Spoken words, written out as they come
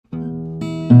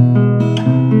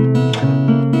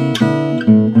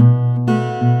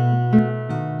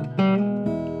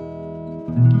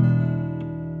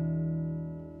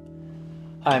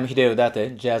I'm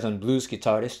Hideo, jazz and blues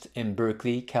guitarist in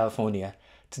Berkeley, California.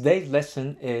 Today's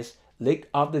lesson is lick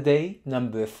of the day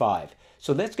number 5.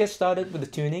 So let's get started with the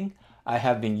tuning. I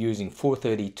have been using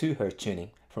 432 Hz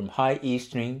tuning from high E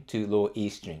string to low E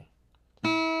string.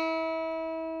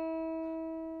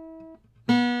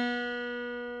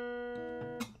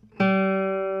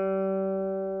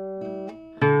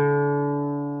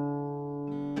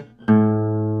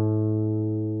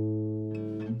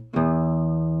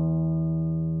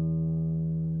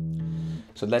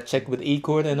 So let's check with E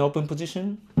chord and open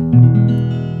position.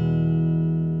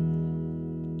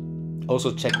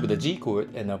 Also check with the G chord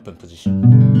and open position.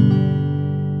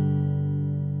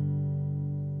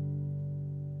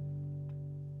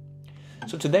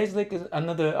 So today's lick is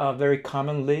another very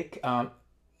common lick,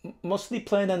 mostly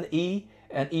played on E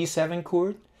and E7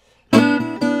 chord.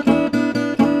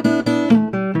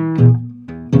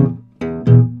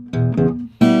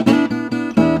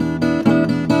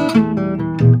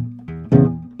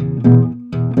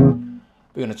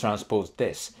 We're going to transpose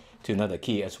this to another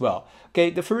key as well. Okay,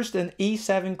 the first an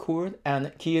E7 chord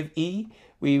and key of E,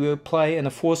 we will play in the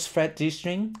 4th fret G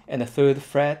string and the 3rd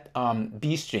fret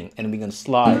B string, and we're going to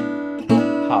slide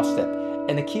half step.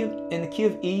 In the key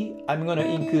of E, I'm going to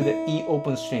include the E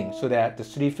open string so that the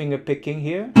 3-finger picking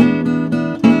here,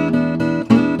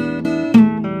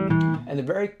 and a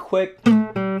very quick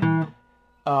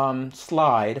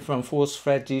slide from 4th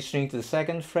fret G string to the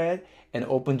 2nd fret and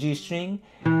open G string,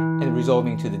 and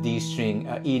resolving to the D string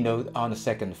E note on the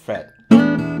 2nd fret.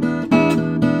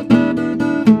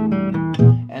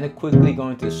 And quickly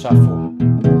going to the shuffle.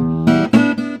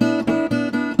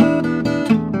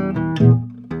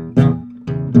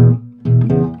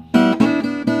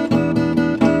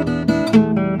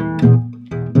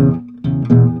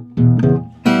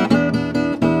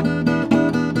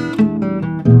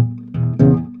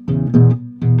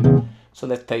 So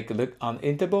let's take a look on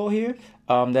interval here.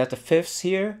 There's the 5ths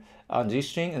here on G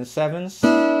string and 7ths,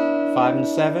 5 and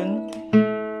 7,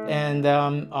 and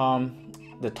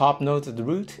the top note of the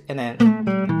root, and then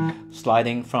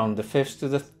sliding from the 5th to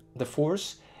the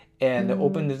 4th, and the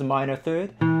open is the minor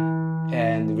 3rd,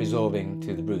 and resolving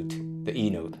to the root, the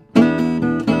E note.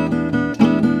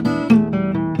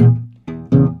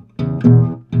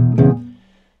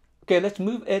 Okay, let's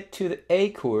move it to the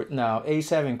A chord now,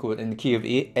 A7 chord in the key of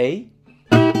A.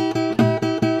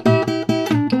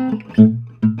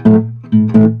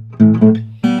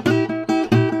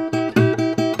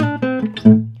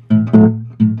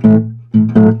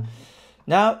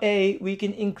 Now A, we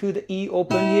can include the E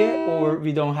open here, or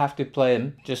we don't have to play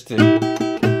them, just to... You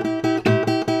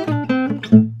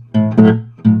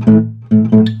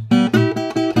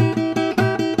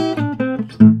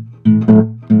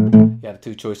have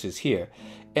 2 choices here.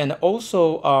 And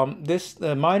also,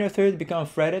 the minor 3rd becomes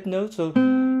fretted note, so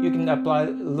you can apply a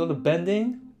little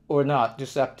bending or not,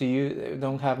 just up to you. You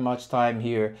don't have much time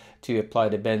here to apply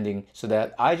the bending, so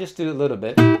that I just do a little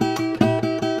bit.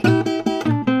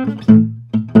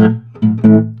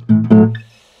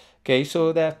 Okay,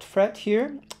 so that fret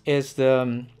here is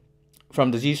the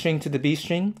from the G string to the B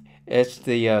string. It's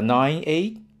the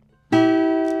 9/8,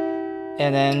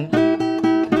 and then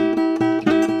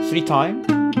 3 times.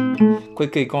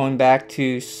 Quickly going back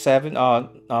to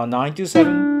 9 to 7,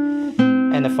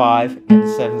 and the 5 and the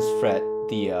 7th fret,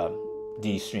 the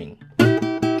D string.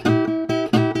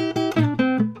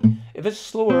 If it's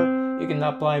slower, you can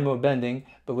apply more bending,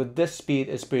 but with this speed,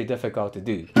 it's pretty difficult to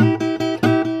do.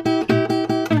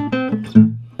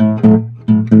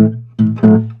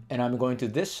 And I'm going to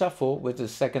this shuffle with the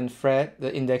 2nd fret,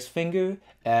 the index finger,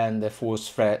 and the 4th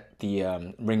fret, the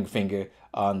ring finger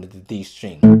on the D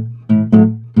string,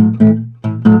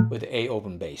 with the A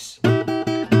open bass.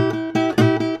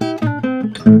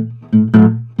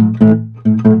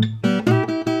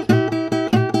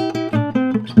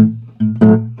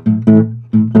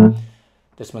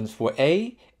 This one's for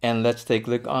A, and let's take a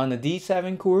look on the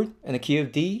D7 chord and the key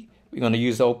of D. We're going to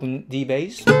use the open D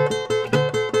bass.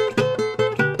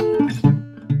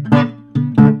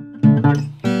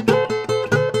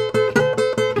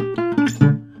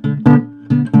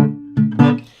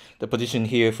 The position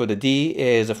here for the D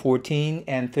is a 14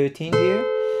 and 13 here,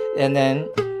 and then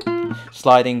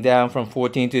sliding down from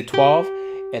 14 to 12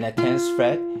 and a 10th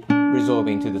fret,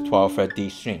 resolving to the 12th fret D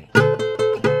string.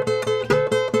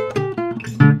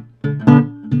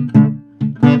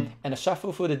 And the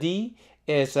shuffle for the D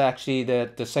is actually the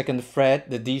 2nd fret,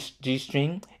 the G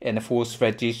string, and the 4th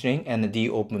fret G string, and the D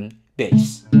open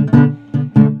bass.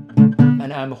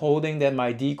 And I'm holding that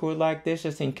my D chord like this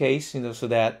just in case, so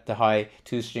that the high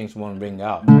 2 strings won't ring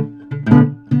out.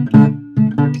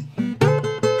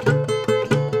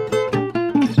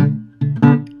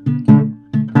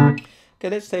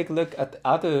 let's take a look at the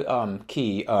other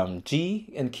key, G,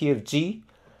 in key of G.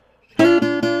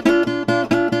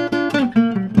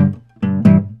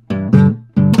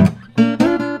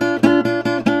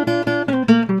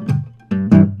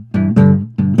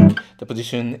 The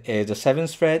position is the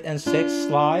 7th fret and 6th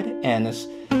slide, and a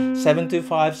 7 to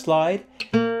 5 slide,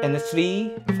 and a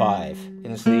 3, 5, and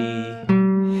a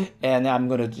 3. And I'm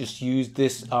gonna just use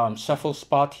this shuffle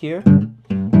spot here.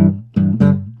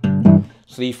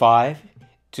 3, 5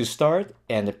 to start,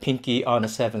 and the pinky on the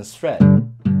 7th fret.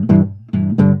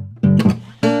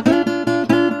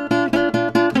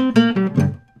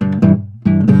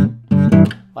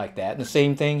 Like that. And the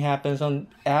same thing happens on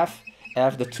F.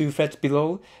 F, the 2 frets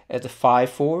below, at the 5,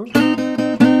 4.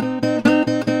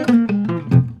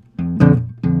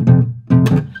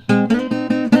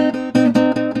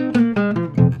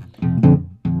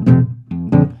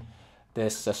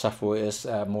 This shuffle is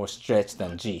more stretched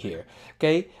than G here.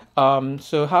 Okay,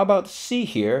 so how about C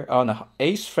here on the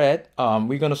 8th fret?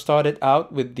 We're going to start it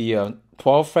out with the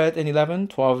 12th fret and 11,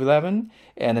 12, 11,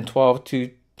 and then 12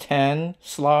 to 10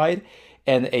 slide,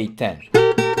 and 8, 10.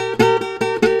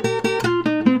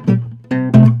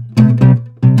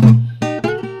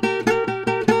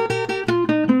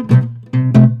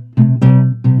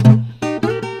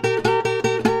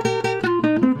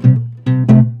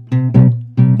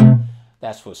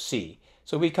 That's for C.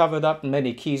 So we covered up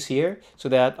many keys here, so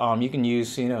that you can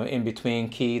use, you know, in between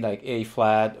key like A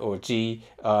flat or G,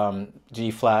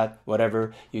 G flat,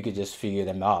 whatever. You could just figure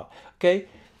them out. Okay,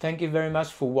 thank you very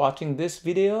much for watching this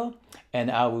video,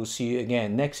 and I will see you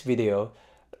again next video.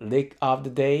 Lick of the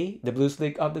day, the blues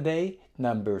lick of the day,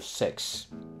 number 6.